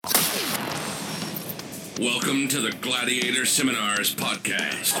Welcome to the Gladiator Seminars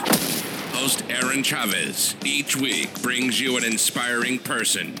podcast. Host Aaron Chavez each week brings you an inspiring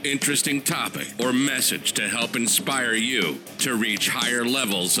person, interesting topic, or message to help inspire you to reach higher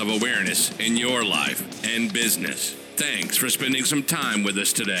levels of awareness in your life and business. Thanks for spending some time with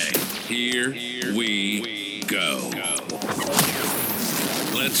us today. Here we go.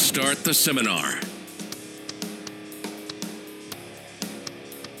 Let's start the seminar.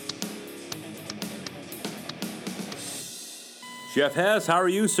 Jeff Hess, how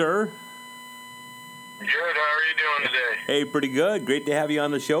are you, sir? Good. How are you doing today? Hey, pretty good. Great to have you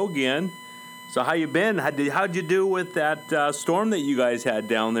on the show again. So how you been? How'd you do with that storm that you guys had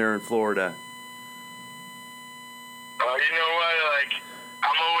down there in Florida? You know what?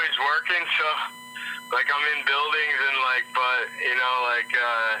 I'm always working, so I'm in buildings and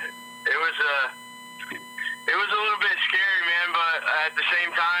it was a little bit scary, man. But at the same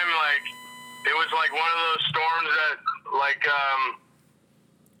time, it was one of those storms that I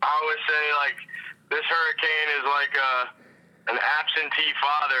always say, this hurricane is an absentee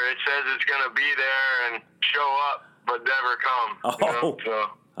father. It says it's going to be there and show up, but never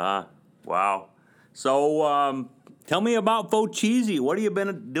come. Wow. So, tell me about Focheesy. What have you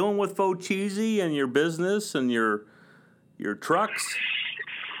been doing with Focheesy and your business and your trucks?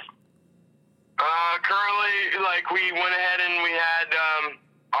 Currently, we went ahead and we had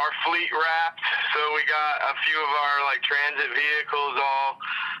our fleet wrapped, so we got a few of our transit vehicles all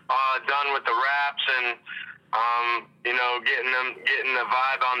done with the wraps and getting the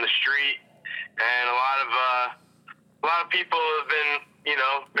vibe on the street, and a lot of people have been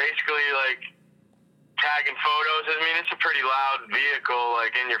basically tagging photos. I mean, it's a pretty loud vehicle,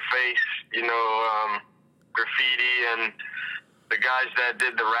 in your face, graffiti, and the guys that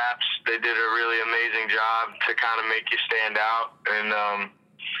did the wraps, they did a really amazing job to kind of make you stand out, and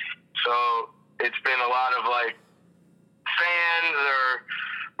so it's been a lot of fans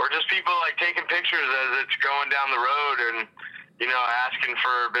or just people taking pictures as it's going down the road and asking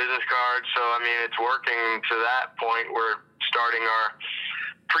for business cards. So I mean, it's working to that point. We're starting our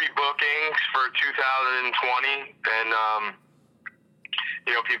pre-bookings for 2020, and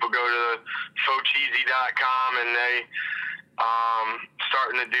people go to Focheesy.com and they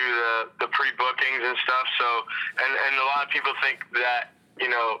starting to do the pre-bookings and stuff. So and a lot of people think that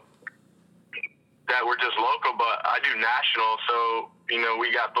that we're just local, but I do national. So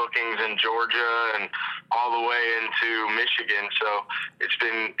we got bookings in Georgia and all the way into Michigan. So it's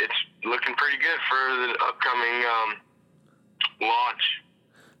looking pretty good for the upcoming launch.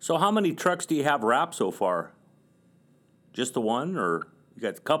 So how many trucks do you have wrapped so far? Just the one, or you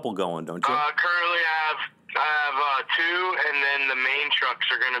got a couple going, don't you? Currently I have two, and then the main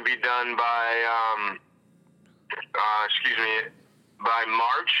trucks are going to be done by by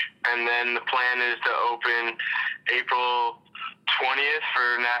March, and then the plan is to open April 20th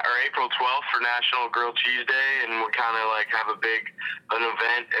or April 12th for National Grilled Cheese Day, and we'll kind of have an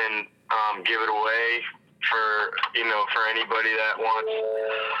event and give it away for anybody that wants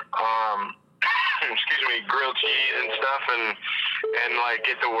grilled cheese and stuff, and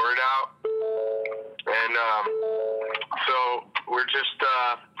get the word out, and so we're just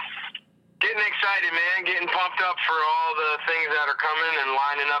getting excited, man, getting pumped up for all the things that are coming and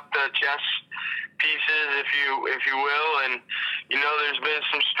lining up the chess pieces, if you will. And there's been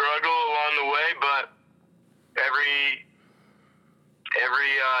some struggle along the way, but every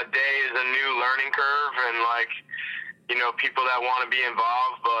day is a new learning curve, and people that want to be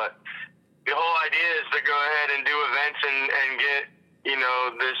involved. But the whole idea is to go ahead and do events and get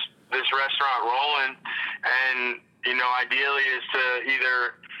this restaurant rolling, and ideally is to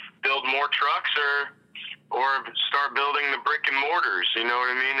either build more trucks or start building the brick and mortars, you know what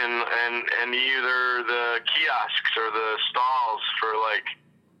I mean? And either the kiosks or the stalls for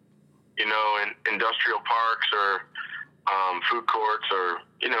in industrial parks or food courts or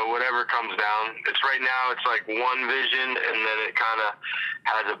whatever comes down. Right now it's one vision, and then it kind of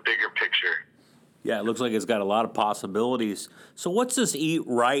has a bigger picture. Yeah, it looks like it's got a lot of possibilities. So what's this Eat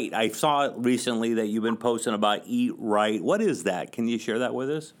Right? I saw recently that you've been posting about Eat Right. What is that? Can you share that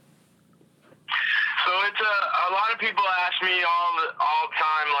with us? So it's a lot of people ask me all the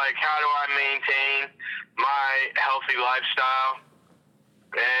time, how do I maintain my healthy lifestyle?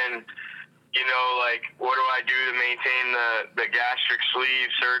 And, what do I do to maintain the gastric sleeve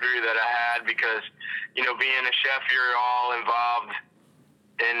surgery that I had? Because, being a chef, you're all involved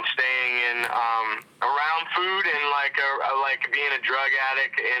in staying in around food, and like being a drug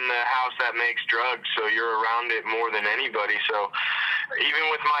addict in the house that makes drugs, so you're around it more than anybody. So even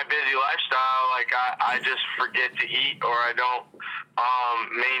with my busy lifestyle, I just forget to eat, or I don't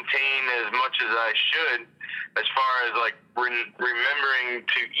maintain as much as I should, as far as like remembering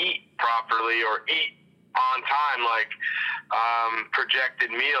to eat properly or eat on time, like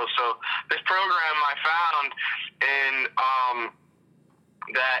projected meals. So this program I found in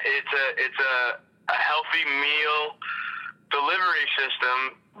that it's a healthy meal delivery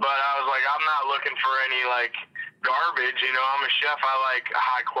system, but I was like, I'm not looking for any like garbage, you know. I'm a chef, I like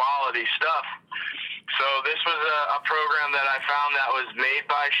high quality stuff. So this was a program that I found that was made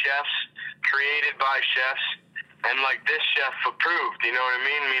by chefs, created by chefs, and like this chef approved, you know what I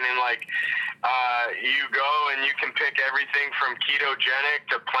mean? Meaning like you go and you can pick everything from ketogenic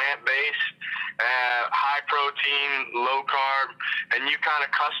to plant-based, high protein, low carb, and you kind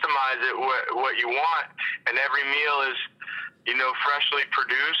of customize it what you want. And every meal is, you know, freshly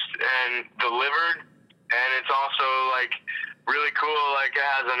produced and delivered. And it's also like really cool. Like it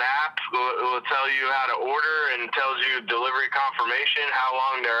has an app. It will tell you how to order and tells you delivery confirmation, how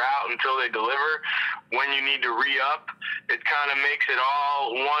long they're out until they deliver, when you need to re-up. It kind of makes it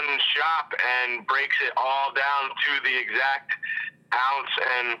all one shop and breaks it all down to the exact ounce.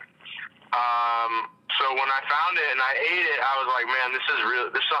 And so when I found it and I ate it, I was like, man, this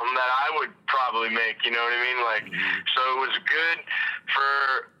is something that I would probably make, you know what I mean? Like, so it was good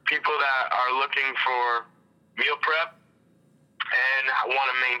for people that are looking for meal prep and want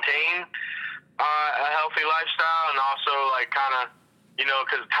to maintain a healthy lifestyle, and also like kind of, you know,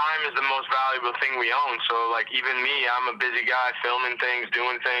 because time is the most valuable thing we own. So like even me, I'm a busy guy filming things,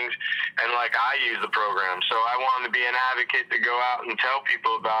 doing things, and like I use the program. So I wanted to be an advocate to go out and tell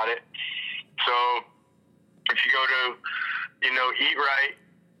people about it. So if you go to, you know, Eat Right,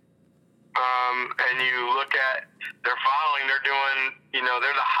 and you look at their following, they're doing, you know,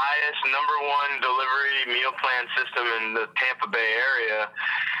 they're the highest #1 delivery meal plan system in the Tampa Bay area,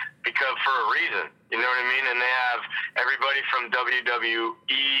 because for a reason, you know what I mean? And they have everybody from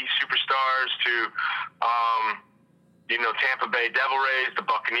WWE superstars to, you know, Tampa Bay Devil Rays, the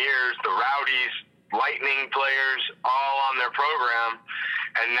Buccaneers, the Rowdies, Lightning players, all on their program.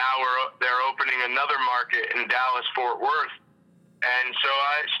 And now they're opening another market in Dallas, Fort Worth. And so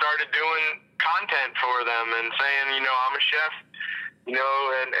I started doing content for them and saying, you know, I'm a chef, you know,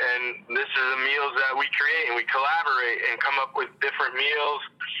 and this is the meals that we create, and we collaborate and come up with different meals,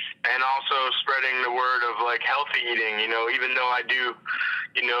 and also spreading the word of like healthy eating, you know, even though I do,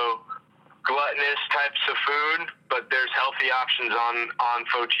 you know, gluttonous types of food, but there's healthy options on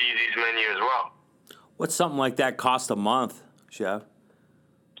Focheezy's menu as well. What's something like that cost a month, Chef?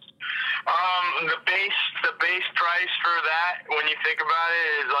 The base price for that, when you think about it,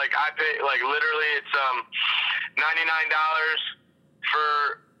 is like I pay like literally it's $99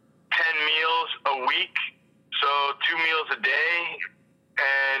 for 10 meals a week, so 2 meals a day,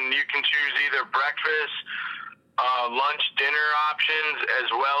 and you can choose either breakfast, lunch, dinner options, as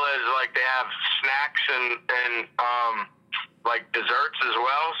well as like they have snacks and like desserts as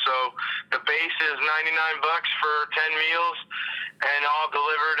well. So the base is $99 for 10 meals, and all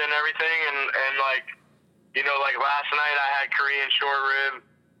delivered and everything. And like, you know, like last night I had Korean short rib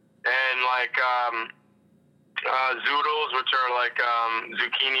and like zoodles, which are like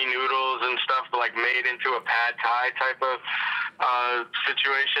zucchini noodles and stuff, like made into a pad thai type of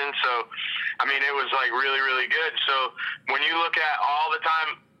situation. So I mean, it was like really, really good. So when you look at all the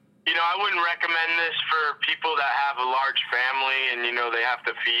time, you know, I wouldn't recommend this for people that have a large family and, you know, they have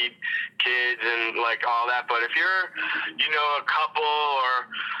to feed kids and like all that. But if you're, you know, a couple or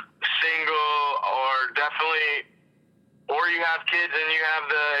single, or definitely, or you have kids and you have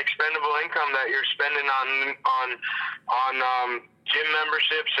the expendable income that you're spending on gym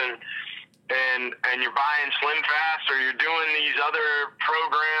memberships and you're buying Slim Fast, or you're doing these other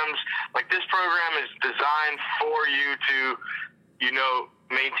programs, like this program is designed for you to, you know,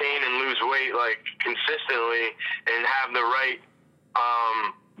 maintain and lose weight like consistently and have the right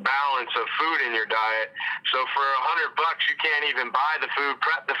balance of food in your diet. So for $100, you can't even buy the food,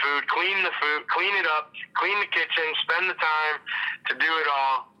 prep the food, clean it up, clean the kitchen, spend the time to do it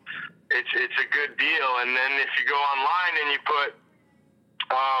all. It's a good deal. And then if you go online and you put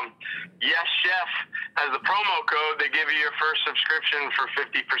Yes Chef as the promo code, they give you your first subscription for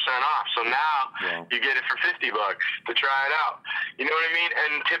 50% off. So now you get it for $50 to try it out. You know what I mean?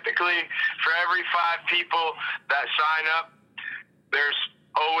 And typically for every 5 people that sign up, there's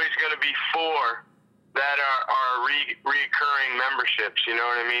always going to be 4 that are recurring memberships. You know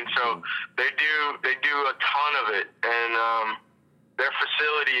what I mean? So they do a ton of it, and their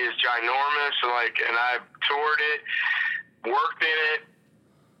facility is ginormous. Like, and I've toured it, worked in it,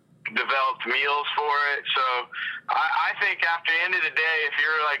 developed meals for it. So I think after the end of the day, if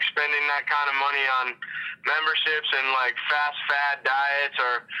you're like spending that kind of money memberships and like fast fad diets,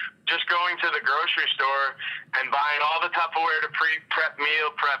 or just going to the grocery store and buying all the Tupperware to meal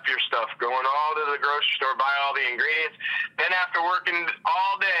prep your stuff, going all to the grocery store, buy all the ingredients. Then after working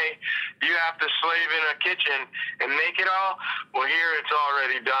all day, you have to slave in a kitchen and make it all. Well, here it's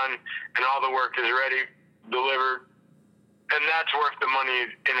already done and all the work is ready, delivered. And that's worth the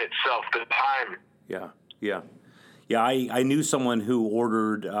money in itself, the time. Yeah. I knew someone who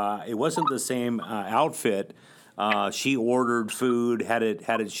ordered. It wasn't the same outfit. She ordered food, had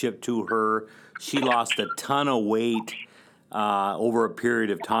it shipped to her. She lost a ton of weight over a period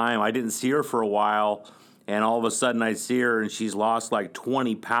of time. I didn't see her for a while, and all of a sudden I see her, and she's lost like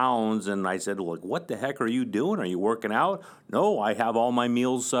 20 pounds. And I said, "Look, what the heck are you doing? Are you working out?" "No, I have all my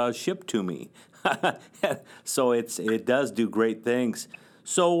meals shipped to me." So it does do great things.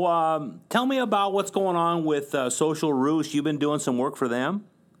 So tell me about what's going on with Social Roost. You've been doing some work for them?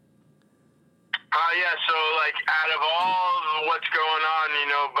 Yeah, so like out of all what's going on,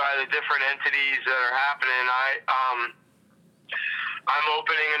 by the different entities that are happening, I'm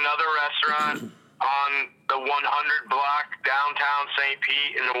opening another restaurant on the 100 block downtown St.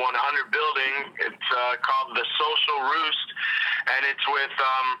 Pete in the 100 building. It's called the Social Roost, and it's with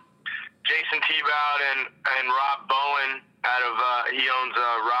Jason Tebout and Rob Bowen he owns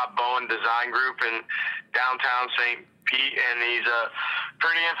Rob Bowen Design Group in downtown St. Pete, and he's a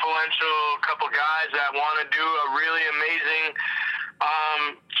pretty influential couple guys that want to do a really amazing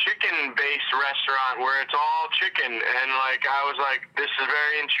chicken-based restaurant where it's all chicken. And I was like, this is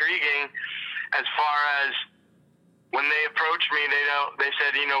very intriguing. As far as when they approached me, they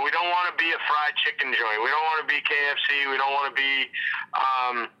said, we don't want to be a fried chicken joint. We don't want to be KFC. We don't want to be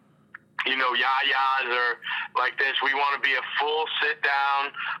Yayas or like this. We want to be a full sit-down,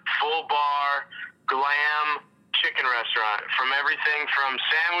 full bar, glam chicken restaurant, from everything from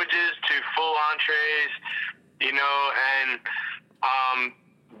sandwiches to full entrees, and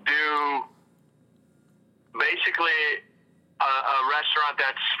do basically a restaurant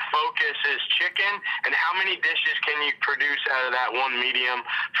that's focus is chicken, and how many dishes can you produce out of that one medium,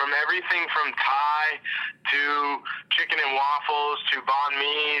 from everything from Thai to chicken and waffles to banh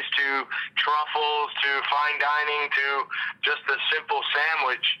mi's to truffles to fine dining to just a simple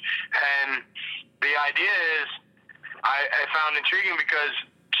sandwich. And the idea is I found intriguing because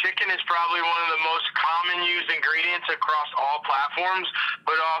chicken is probably one of the most common used ingredients across all platforms,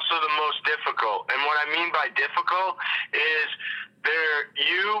 but also the most difficult. And what I mean by difficult is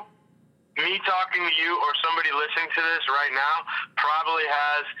me talking to you or somebody listening to this right now probably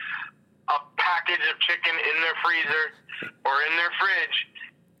has a package of chicken in their freezer or in their fridge,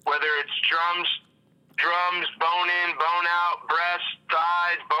 whether it's drums, bone in, bone out, breast,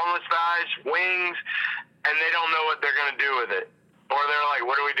 thighs, boneless thighs, wings, and they don't know what they're going to do with it. Or they're like,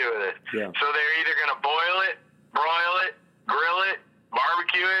 what do we do with it? Yeah. So they're either going to boil it, broil it, grill it,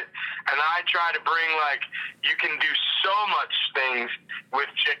 barbecue it. And I try to bring, you can do so much things with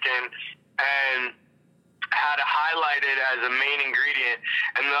chicken and how to highlight it as a main ingredient.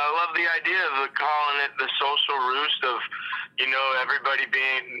 And I love the idea of calling it the Social Roost of, everybody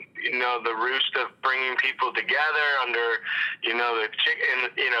being, the roost of bringing people together under, the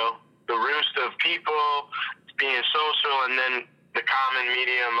chicken, the roost of people being social, and then the common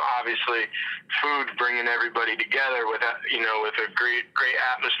medium, obviously, food bringing everybody together with a great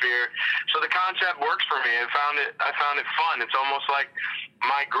atmosphere. So the concept works for me. I found it fun. It's almost like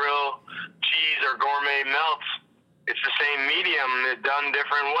my grill cheese or gourmet melts. It's the same medium, done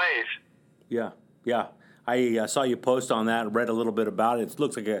different ways. Yeah. I saw you post on that and read a little bit about it. It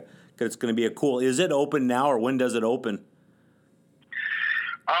looks like it's going to be a cool. Is it open now, or when does it open?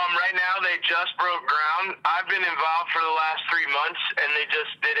 Right now, they just broke ground. I've been involved for the last 3 months, and they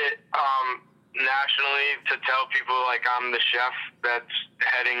just did it nationally to tell people I'm the chef that's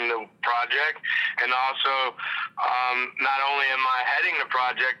heading the project. And also, not only am I heading the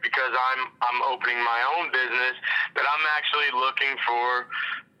project because I'm opening my own business, but I'm actually looking for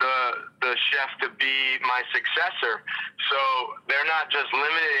the chef to be my successor. So they're not just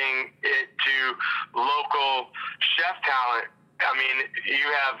limiting it to local chef talent. I mean, you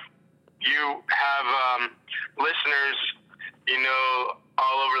have listeners,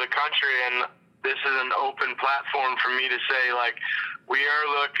 all over the country, and this is an open platform for me to say, we are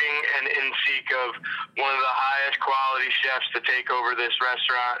looking and in seek of one of the highest quality chefs to take over this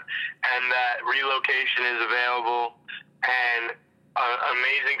restaurant, and that relocation is available, and an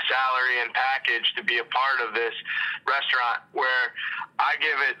amazing salary and package to be a part of this restaurant, where I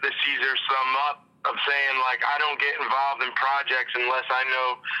give it the Caesar sum up of saying, I don't get involved in projects unless I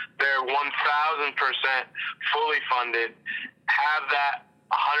know they're 1,000% fully funded, have that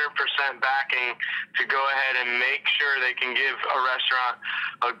 100% backing to go ahead and make sure they can give a restaurant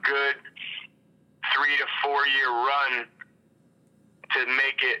a good 3 to 4 year run to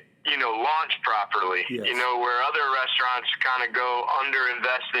make it, launch properly. Yes. Where other restaurants kind of go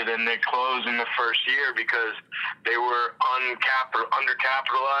underinvested and they close in the first year because they were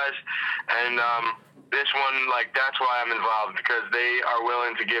undercapitalized. And this one, that's why I'm involved, because they are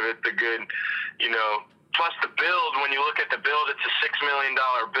willing to give it the good, plus the build. When you look at the build, it's a $6 million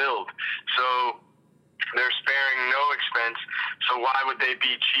build. So they're sparing no expense. So why would they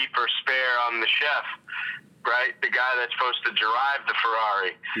be cheap or spare on the chef, right? The guy that's supposed to drive the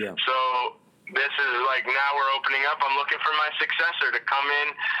Ferrari. Yeah. So this is now we're opening up. I'm looking for my successor to come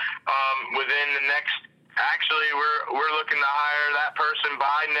in within the next. Actually, we're looking to hire that person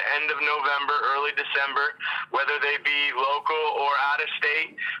by the end of November, early December, whether they be local or out of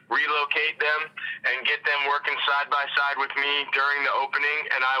state, relocate them and get them working side by side with me during the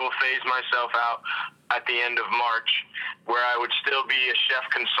opening, and I will phase myself out at the end of March, where I would still be a chef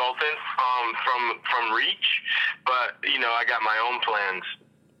consultant from Reach, but I got my own plans.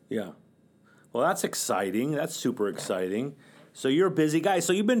 Yeah. Well, that's exciting. That's super exciting. So you're a busy guy.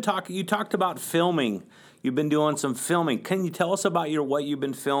 So you talked about filming. You've been doing some filming. Can you tell us about what you've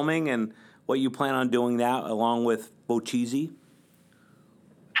been filming and what you plan on doing now along with Bochese?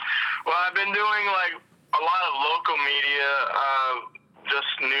 Well, I've been doing a lot of local media,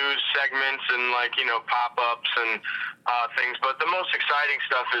 just news segments and pop-ups and things. But the most exciting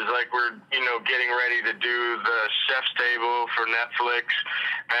stuff is we're getting ready to do the Chef's Table for Netflix,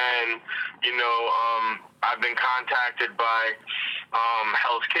 and I've been contacted by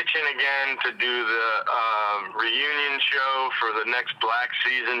Hell's Kitchen again to do the reunion show for the next Black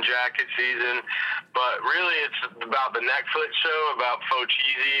Jacket season. But really, it's about the Netflix show about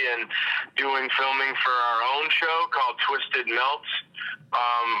Bochese and doing filming for our own show called Twisted Melts,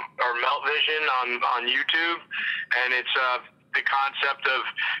 or Melt Vision on YouTube. And it's the concept of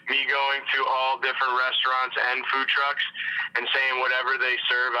me going to all different restaurants and food trucks and saying whatever they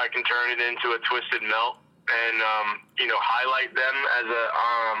serve, I can turn it into a twisted melt and highlight them as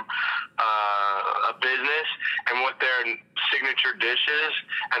a business and what their signature dish is,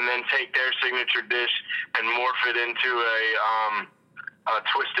 and then take their signature dish and morph it into a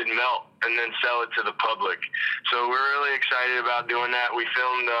twisted melt and then sell it to the public. So we're really excited about doing that. We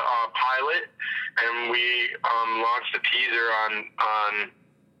filmed a pilot and we launched a teaser on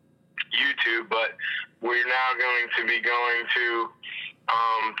YouTube, but we're now going to be going to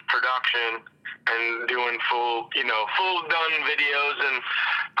production and doing full done videos. And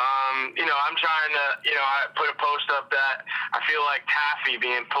I'm trying to, I put a post up that I feel like taffy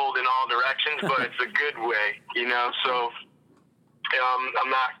being pulled in all directions, but it's a good way, so I'm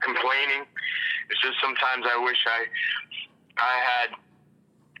not complaining. It's just sometimes I wish I had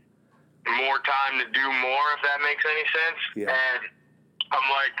more time to do more, if that makes any sense. Yeah. And I'm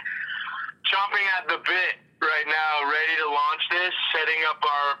chomping at the bit right now, ready to launch this, setting up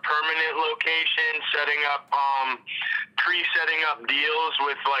our permanent location, setting up pre-setting up deals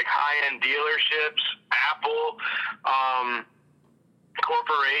with high-end dealerships, Apple,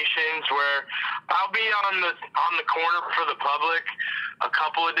 corporations, where I'll be on the corner for the public a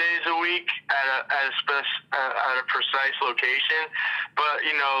couple of days a week at a precise location. But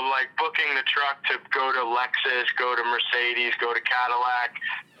booking the truck to go to Lexus, go to Mercedes, go to Cadillac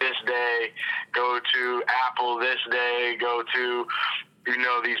this day, go to Apple this day, go to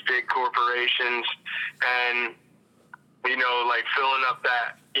these big corporations, and filling up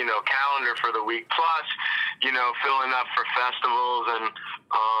that calendar for the week, plus filling up for festivals. And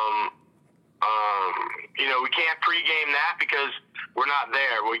we can't pregame that because we're not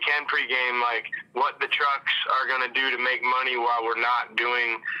there. We can pregame what the trucks are going to do to make money while we're not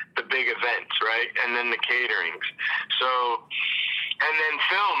doing the big events, right? And then the caterings. So, and then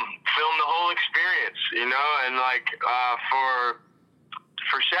film the whole experience, and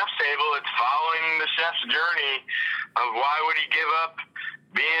for Chef's Table, it's following the chef's journey of why would he give up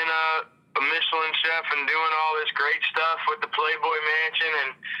being a Michelin chef and doing all this great stuff with the Playboy Mansion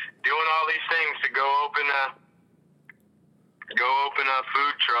and doing all these things to go open a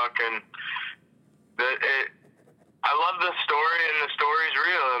food truck. And I love the story, and the story's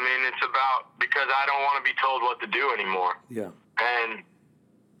real. I mean, it's about, because I don't want to be told what to do anymore. Yeah. And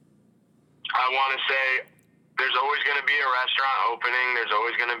I want to say there's always going to be a restaurant opening. There's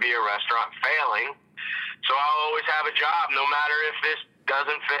always going to be a restaurant failing. So I'll always have a job, no matter if this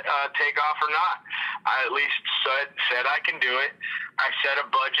doesn't take off or not. I at least said I can do it. I set a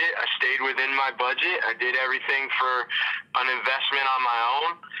budget. I stayed within my budget. I did everything for an investment on my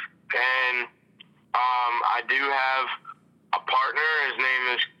own. And I do have a partner. His name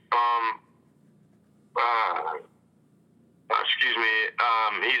is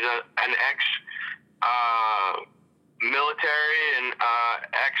he's an ex military and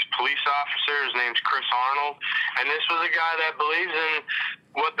ex-police officer. His name's Chris Arnold, and this was a guy that believes in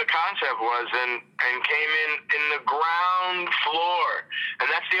what the concept was and came in the ground floor. And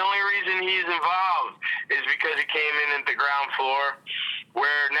that's the only reason he's involved, is because he came in at the ground floor,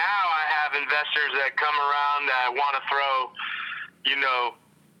 where now I have investors that come around that want to throw,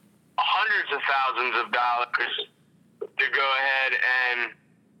 hundreds of thousands of dollars to go ahead and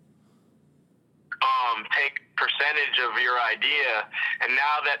take percentage of your idea. And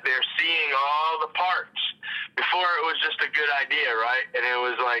now that they're seeing all the parts, before it was just a good idea, right? And it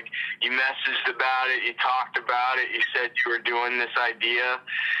was like, you messaged about it, you talked about it, you said you were doing this idea,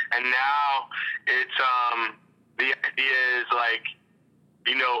 and now it's the idea is like,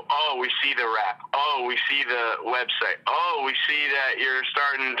 we see the rap. Oh, we see the website. Oh, we see that you're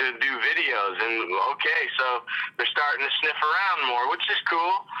starting to do videos. And, okay, so they're starting to sniff around more, which is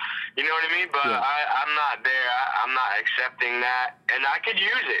cool. You know what I mean? But yeah. I'm not there. I'm not accepting that. And I could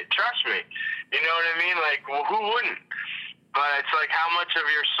use it. Trust me. You know what I mean? Like, well, who wouldn't? But it's like, how much of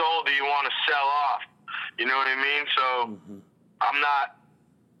your soul do you want to sell off? You know what I mean? So I'm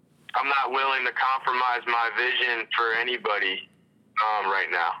not willing to compromise my vision for anybody right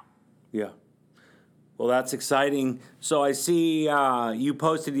now. Yeah. Well, that's exciting. So I see you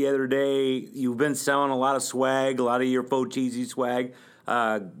posted the other day, you've been selling a lot of swag, a lot of your Faux Cheesy swag.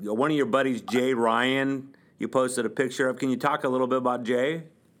 One of your buddies, Jay Ryan, you posted a picture of. Can you talk a little bit about Jay?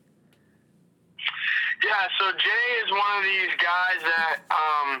 Yeah, so Jay is one of these guys that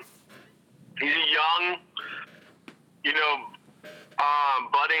he's a young,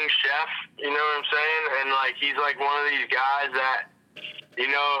 budding chef, you know what I'm saying? And, like, he's like one of these guys that,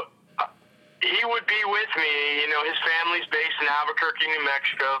 he would be with me. His family's based in Albuquerque, New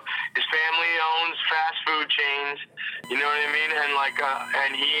Mexico. His family owns fast food chains, you know what I mean? And,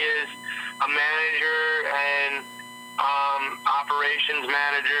 and he is a manager and operations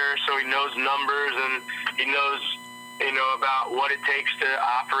manager, so he knows numbers and he knows, about what it takes to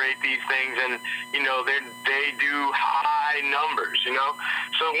operate these things, and, they do high numbers,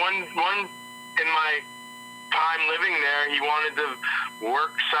 So one in my time living there, he wanted to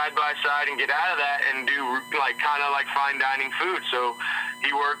work side by side and get out of that and do kind of like fine dining food. So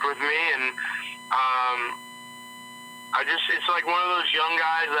he worked with me, and it's like one of those young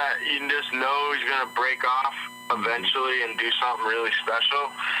guys that you just know he's going to break off eventually and do something really special.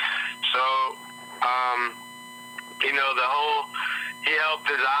 So, he helped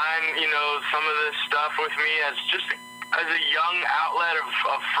design, some of this stuff with me as a young outlet of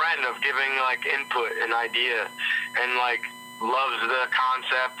a friend, of giving input and idea, and loves the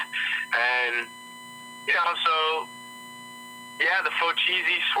concept. And the Faux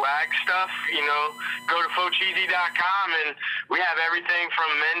Cheesy swag stuff, go to FauxCheesy.com, and we have everything from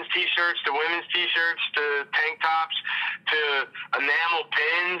men's t-shirts to women's t-shirts to tank tops to enamel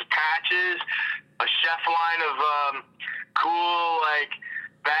pins, patches, a chef line of cool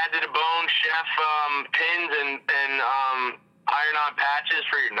bad to the bone chef pins and iron-on patches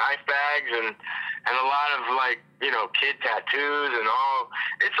for your knife bags, and a lot of kid tattoos and all.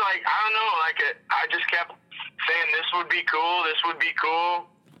 It's I don't know, I just kept saying this would be cool,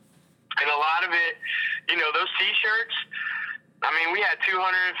 and a lot of it, those t-shirts, we had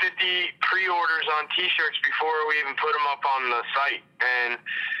 250 pre-orders on t-shirts before we even put them up on the site, and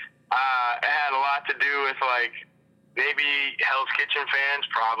it had a lot to do with maybe Hell's Kitchen fans,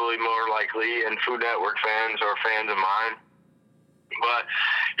 probably more likely, and Food Network fans or fans of mine. But,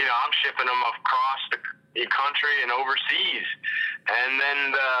 I'm shipping them across the country and overseas. And then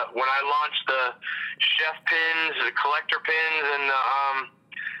when I launched the chef pins, the collector pins, and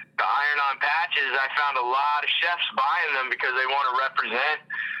the iron-on patches, I found a lot of chefs buying them because they want to represent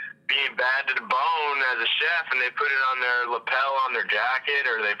being bad to the bone as a chef, and they put it on their lapel on their jacket,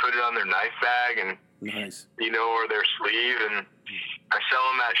 or they put it on their knife bag, and nice, or their sleeve. And I sell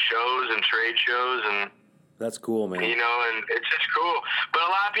them at shows and trade shows, and that's cool, man. And it's just cool. But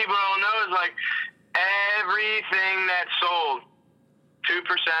a lot of people don't know is everything that's sold, 2%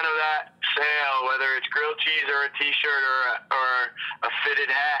 of that sale, whether it's grilled cheese or a t-shirt or a fitted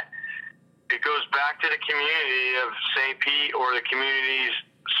hat, it goes back to the community of St. Pete or the communities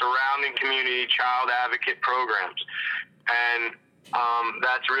surrounding community child advocate programs. And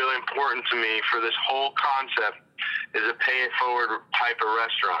that's really important to me for this whole concept, is a pay it forward type of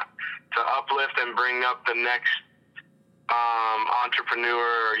restaurant, to uplift and bring up the next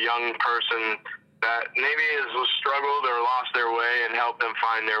entrepreneur or young person that maybe has struggled or lost their way, and help them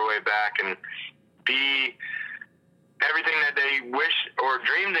find their way back and be everything that they wish or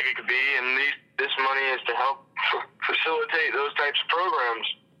dreamed it could be, and this money is to help facilitate those types of programs.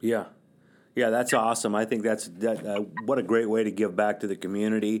 Yeah. Yeah, that's awesome. I think what a great way to give back to the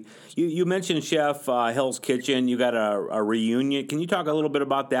community. You mentioned Chef Hell's Kitchen. You got a reunion. Can you talk a little bit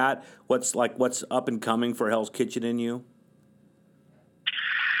about that? What's up and coming for Hell's Kitchen and you?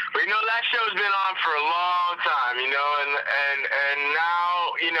 Well, that show's been on for a long time, and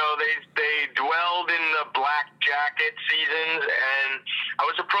now, they dwelled in the Black Jacket seasons, and I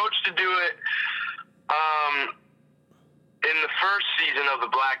was approached to do it in the first season of the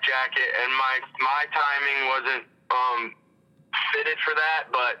Black Jacket, and my timing wasn't fitted for that,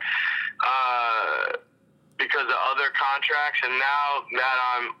 but because of other contracts, and now that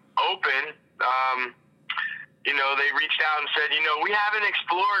I'm open, they reached out and said, we haven't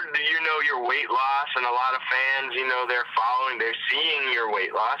explored your weight loss, and a lot of fans, they're seeing your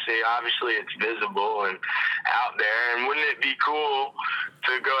weight loss. Obviously it's visible and out there, and wouldn't it be cool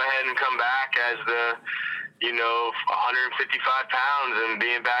to go ahead and come back as the 155 pounds and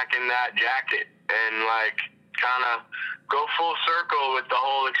being back in that jacket and kind of go full circle with the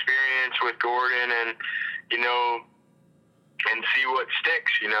whole experience with Gordon and see what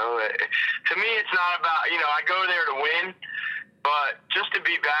sticks. To me, it's not about, I go there to win, but just to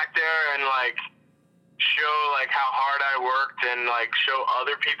be back there and show how hard I worked and show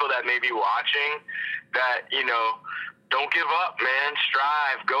other people that may be watching that, don't give up, man.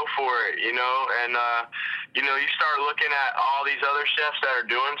 Strive, go for it, and you start looking at all these other chefs that are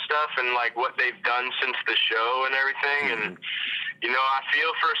doing stuff and what they've done since the show and everything. And, I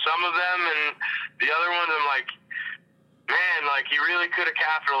feel for some of them, and the other ones I'm like, man, you really could have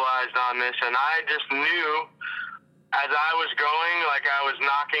capitalized on this. And I just knew as I was going, I was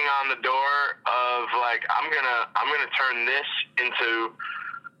knocking on the door of I'm gonna turn this into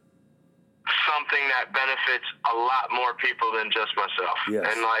something that benefits a lot more people than just myself. Yes.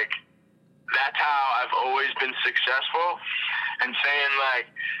 And that's how I've always been successful, and saying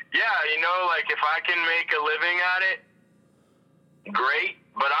if I can make a living at it, great,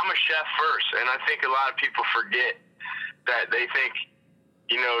 but I'm a chef first. And I think a lot of people forget that. They think,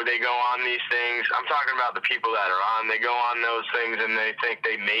 they go on these things. I'm talking about the people that are on. They go on those things and they think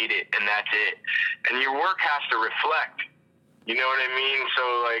they made it and that's it. And your work has to reflect. You know what I mean? So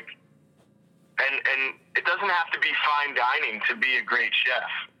and it doesn't have to be fine dining to be a great chef.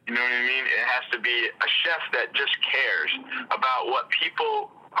 You know what I mean? It has to be a chef that just cares about what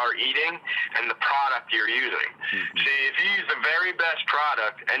people are eating and the product you're using. Mm-hmm. See, if you use the very best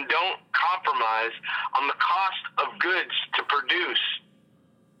product and don't compromise on the cost of goods to produce,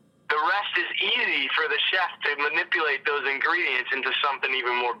 the rest is easy for the chef to manipulate those ingredients into something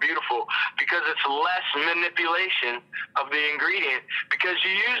even more beautiful, because it's less manipulation of the ingredient because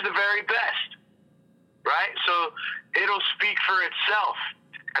you use the very best, right? So it'll speak for itself.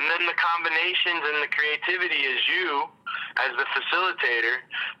 And then the combinations and the creativity is you as the facilitator,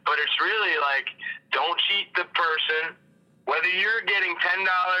 but it's really don't cheat the person, whether you're getting $10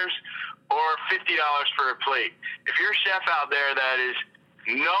 or $50 for a plate. If you're a chef out there that is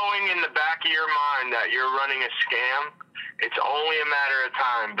knowing in the back of your mind that you're running a scam, it's only a matter of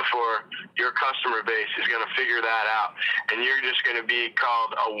time before your customer base is going to figure that out, and you're just going to be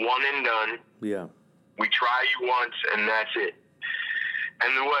called a one and done. Yeah. We try you once, and that's it.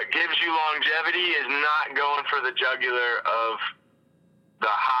 And what gives you longevity is not going for the jugular of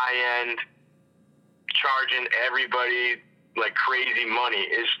the high-end, charging everybody crazy money.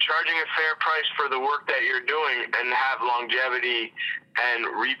 Is charging a fair price for the work that you're doing and have longevity and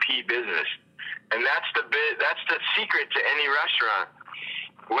repeat business. And that's the secret to any restaurant,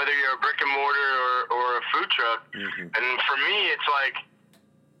 whether you're a brick and mortar or a food truck. Mm-hmm. And for me, it's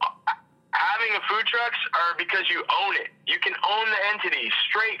having a food trucks are because you own it. You can own the entity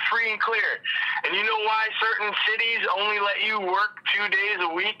straight, free, and clear. And you know why certain cities only let you work 2 days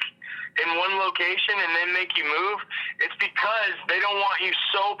a week in one location and then make you move? It's because they don't want you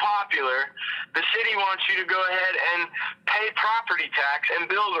so popular. The city wants you to go ahead and pay property tax and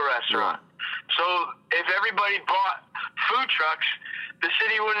build a restaurant. So if everybody bought food trucks, the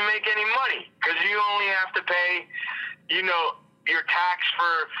city wouldn't make any money because you only have to pay, your tax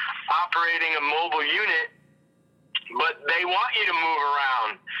for operating a mobile unit, but they want you to move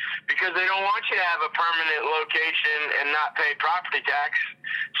around because they don't want you to have a permanent location and not pay property tax.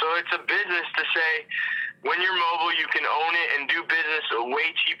 So it's a business to say, when you're mobile, you can own it and do business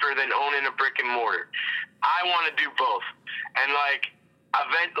way cheaper than owning a brick and mortar. I want to do both. And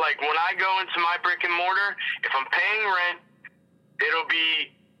when I go into my brick and mortar, if I'm paying rent, it'll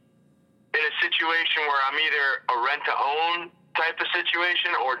be in a situation where I'm either a rent to own type of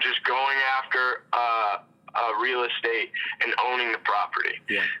situation or just going after real estate and owning the property.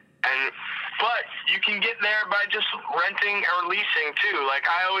 Yeah. But you can get there by just renting or leasing too. Like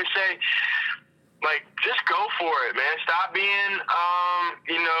I always say, like, just go for it, man. Stop being,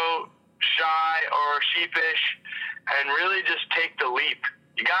 shy or sheepish, and really just take the leap.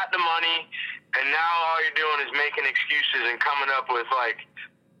 You got the money, and now all you're doing is making excuses and coming up with, like,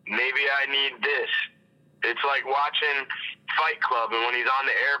 maybe I need this. It's like watching Fight Club, and when he's on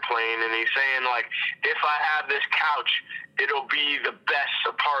the airplane and he's saying, like, if I have this couch, it'll be the best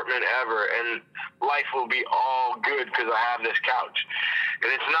apartment ever, and life will be all good because I have this couch. And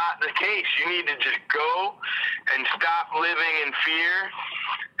it's not the case. You need to just go and stop living in fear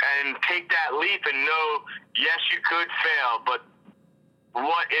and take that leap and know, yes, you could fail, but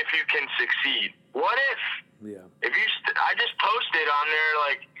what if you can succeed? What if? Yeah. If you, I just posted on there,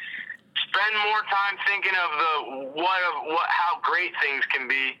 like, spend more time thinking of how great things can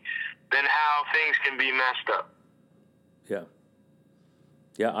be than how things can be messed up. Yeah.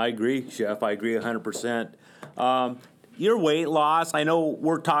 Yeah, I agree, Chef. I agree 100%. Your weight loss, I know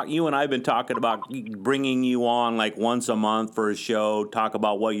you and I have been talking about bringing you on like once a month for a show, talk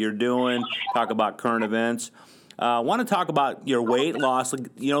about what you're doing, talk about current events. I want to talk about your weight loss.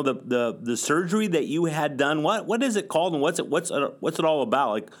 You know, the surgery that you had done. What is it called, and what's it all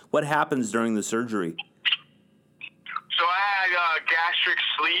about? Like, what happens during the surgery? So I had gastric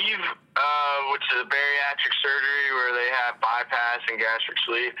sleeve, which is a bariatric surgery where they have bypass and gastric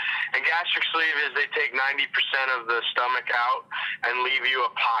sleeve. And gastric sleeve is they take 90% of the stomach out and leave you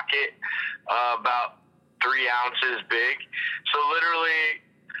a pocket about 3 ounces big. So literally,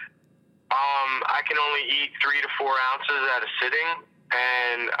 I can only eat 3 to 4 ounces at a sitting,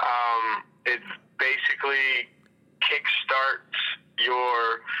 and it basically kickstarts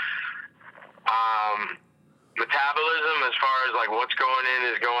your metabolism as far as like what's going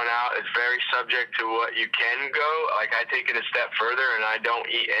in is going out. It's very subject to what you can go. Like I take it a step further and I don't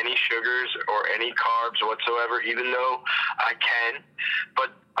eat any sugars or any carbs whatsoever, even though I can.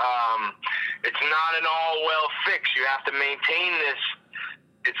 But it's not an all well fix. You have to maintain this.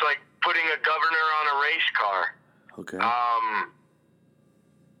 It's like putting a governor on a race car. Okay.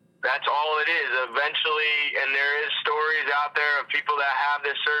 That's all it is. Eventually, and there is stories out there of people that have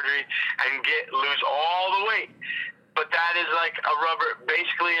this surgery and lose all the weight. But that is like a rubber,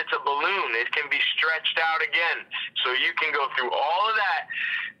 basically it's a balloon. It can be stretched out again. So you can go through all of that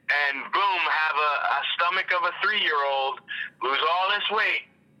and boom, have a stomach of a 3-year-old, lose all this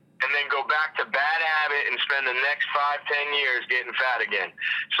weight, and then go back to bad habit and spend the next 5-10 years getting fat again.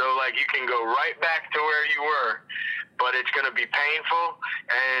 So like you can go right back to where you were, but it's going to be painful.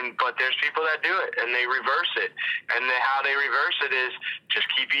 But there's people that do it and they reverse it. And how they reverse it is just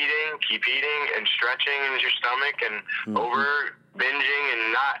keep eating and stretching in your stomach and over binging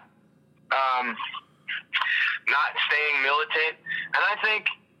and not staying militant. And I think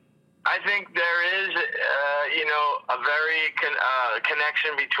there is, a very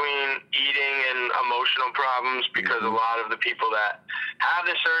connection between eating and emotional problems because a lot of the people that have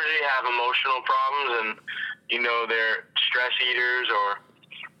the surgery have emotional problems and, they're stress eaters or,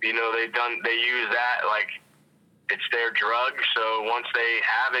 they use that like it's their drug. So once they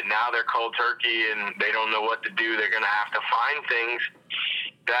have it, now they're cold turkey and they don't know what to do. They're going to have to find things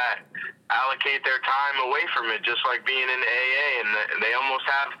that allocate their time away from it, just like being in AA. And they almost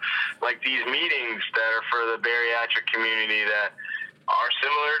have like these meetings that are for the bariatric community that are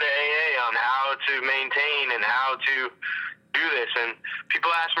similar to AA on how to maintain and how to do this. And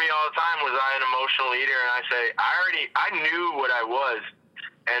people ask me all the time, was I an emotional eater? And I say, I knew what I was.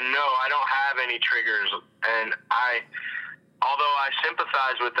 And no, I don't have any triggers. And although I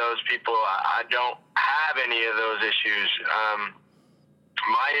sympathize with those people, I don't have any of those issues.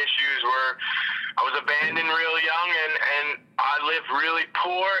 My issues were I was abandoned real young and I lived really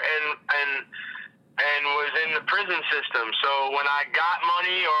poor and was in the prison system. So when I got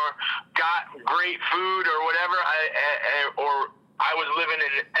money or got great food or whatever, I was living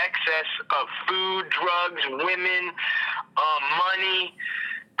in excess of food, drugs, women, money,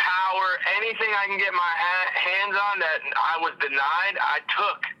 power, anything I can get my hands on that I was denied, I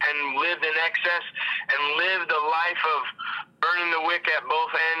took and lived in excess and lived a life of burning the wick at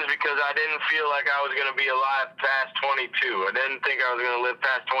both ends because I didn't feel like I was going to be alive past 22. I didn't think I was going to live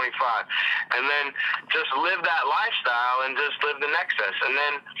past 25. And then just live that lifestyle and just lived in excess. And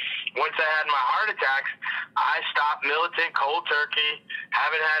then once I had my heart attacks, I stopped militant, cold turkey,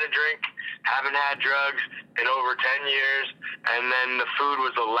 haven't had a drink, haven't had drugs in over 10 years. And then the food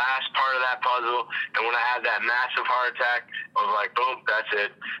was the last part of that puzzle. And when I had that massive heart attack, I was like, boom, that's it.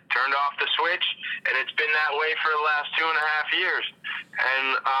 Turned off the switch, and it's been that way for the last 2.5 years.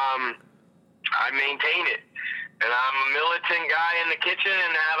 And I maintain it. And I'm a militant guy in the kitchen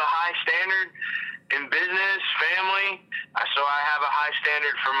and have a high standard in business, family. So I have a high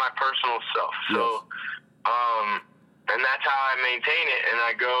standard for my personal self. Yes. So, and that's how I maintain it. And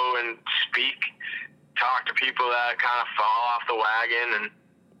I go and speak, talk to people that kind of fall off the wagon. And,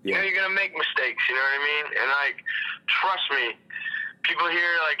 you know, you're going to make mistakes, you know what I mean? And, like, trust me, people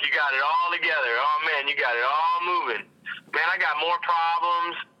here, like, you got it all together. Oh, man, you got it all moving. Man, I got more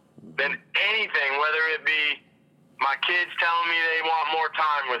problems than anything, whether it be my kids telling me they want more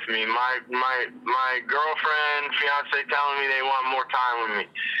time with me, my girlfriend, fiance telling me they want more time with me,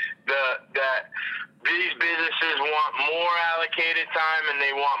 that these businesses want more allocated time and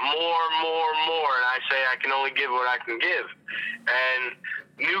they want more, and I say I can only give what I can give. And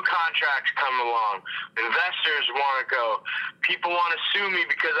new contracts come along. Investors want to go. People want to sue me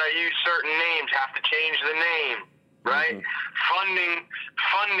because I use certain names, have to change the name, right? Mm-hmm.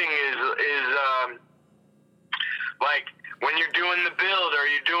 Funding is like when you're doing the build or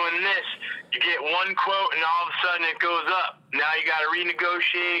you're doing this, you get one quote and all of a sudden it goes up. Now you got to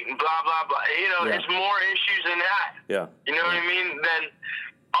renegotiate and blah, blah, blah. You know, It's more issues than that. Yeah. You know what I mean? Then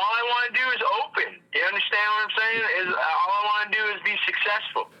all I want to do is open. You understand what I'm saying? All I want to do is be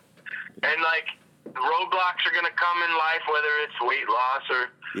successful. And, like, roadblocks are going to come in life, whether it's weight loss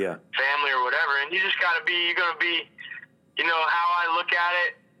or family or whatever. And you just got to be, you're going to be, you know, how I look at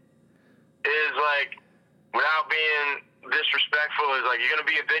it is, like, without being disrespectful, is like, you're going to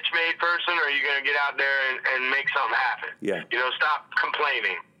be a bitch-made person or you're going to get out there and make something happen. Yeah. You know, stop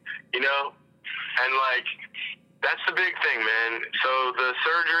complaining, you know? And, like, that's the big thing, man. So the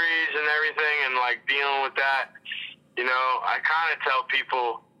surgeries and everything and, like, dealing with that, you know, I kind of tell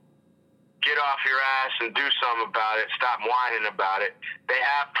people, get off your ass and do something about it. Stop whining about it. They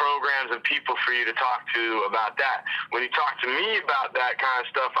have programs and people for you to talk to about that. When you talk to me about that kind of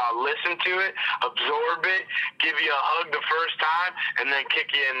stuff, I'll listen to it, absorb it, give you a hug the first time, and then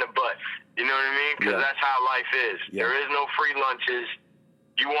kick you in the butt. You know what I mean? Because that's how life is. Yeah. There is no free lunches.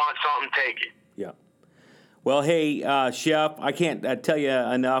 You want something, take it. Yeah. Well, hey, Chef, I can't tell you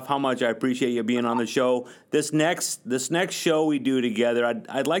enough how much I appreciate you being on the show. This next show we do together,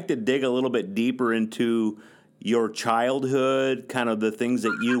 I'd like to dig a little bit deeper into your childhood, kind of the things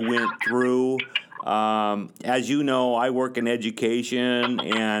that you went through. As you know, I work in education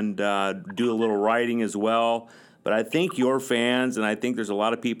and do a little writing as well. But I think your fans, and I think there's a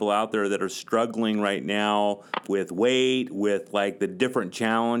lot of people out there that are struggling right now with weight, with like the different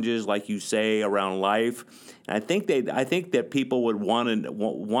challenges, like you say, around life. And I think that people would want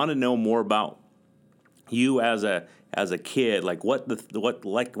to know more about you as a kid, like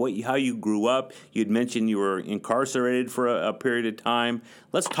how you grew up. You'd mentioned you were incarcerated for a period of time.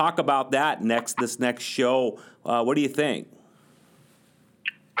 Let's talk about that this next show. What do you think?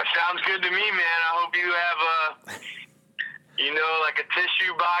 That sounds good to me, man. I hope you have like a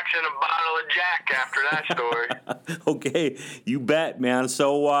tissue box and a bottle of Jack after that story. Okay, you bet, man.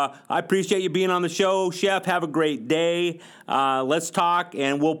 So I appreciate you being on the show, Chef. Have a great day. Let's talk,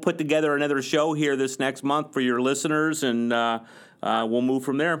 and we'll put together another show here this next month for your listeners, and we'll move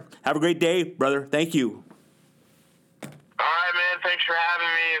from there. Have a great day, brother. Thank you. All right, man. Thanks for having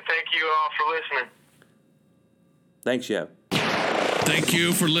me, and thank you all for listening. Thanks, Chef. Thank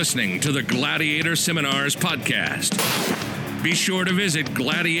you for listening to the Gladiator Seminars podcast. Be sure to visit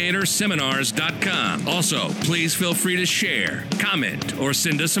gladiatorseminars.com. Also, please feel free to share, comment, or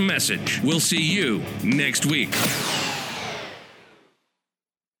send us a message. We'll see you next week.